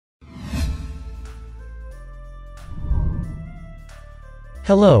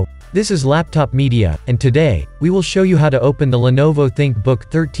Hello, this is Laptop Media, and today, we will show you how to open the Lenovo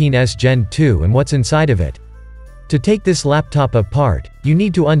ThinkBook 13S Gen 2 and what's inside of it. To take this laptop apart, you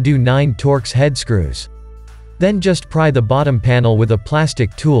need to undo 9 Torx head screws. Then just pry the bottom panel with a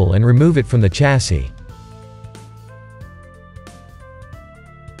plastic tool and remove it from the chassis.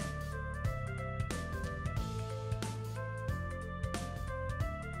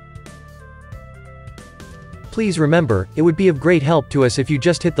 Please remember, it would be of great help to us if you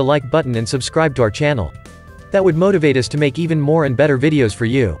just hit the like button and subscribe to our channel. That would motivate us to make even more and better videos for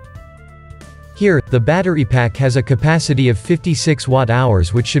you. Here, the battery pack has a capacity of 56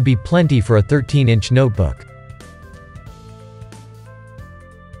 watt-hours, which should be plenty for a 13-inch notebook.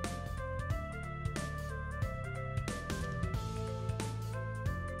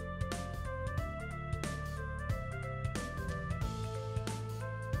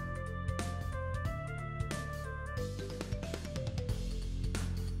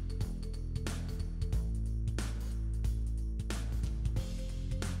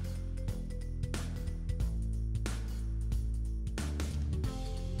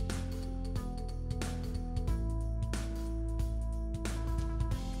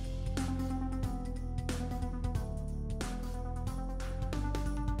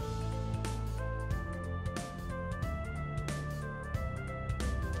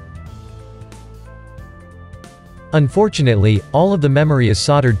 Unfortunately, all of the memory is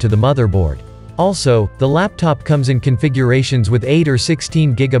soldered to the motherboard. Also, the laptop comes in configurations with 8 or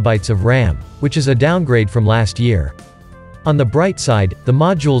 16 GB of RAM, which is a downgrade from last year. On the bright side, the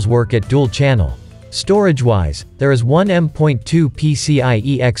modules work at dual channel. Storage-wise, there is one M.2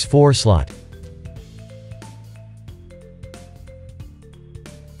 PCIe X4 slot.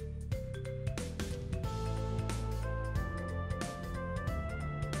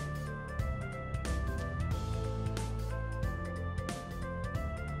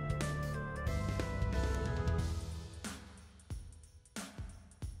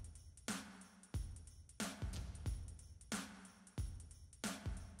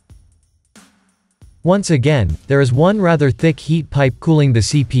 Once again, there is one rather thick heat pipe cooling the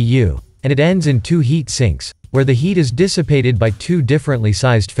CPU, and it ends in 2 heat sinks, where the heat is dissipated by 2 differently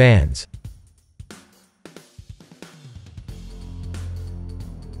sized fans.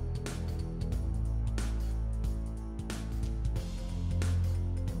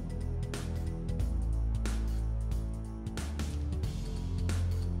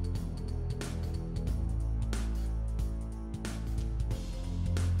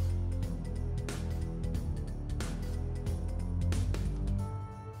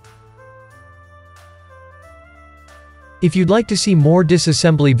 If you'd like to see more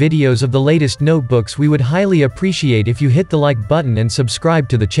disassembly videos of the latest notebooks, we would highly appreciate if you hit the like button and subscribe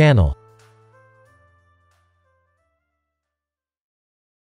to the channel.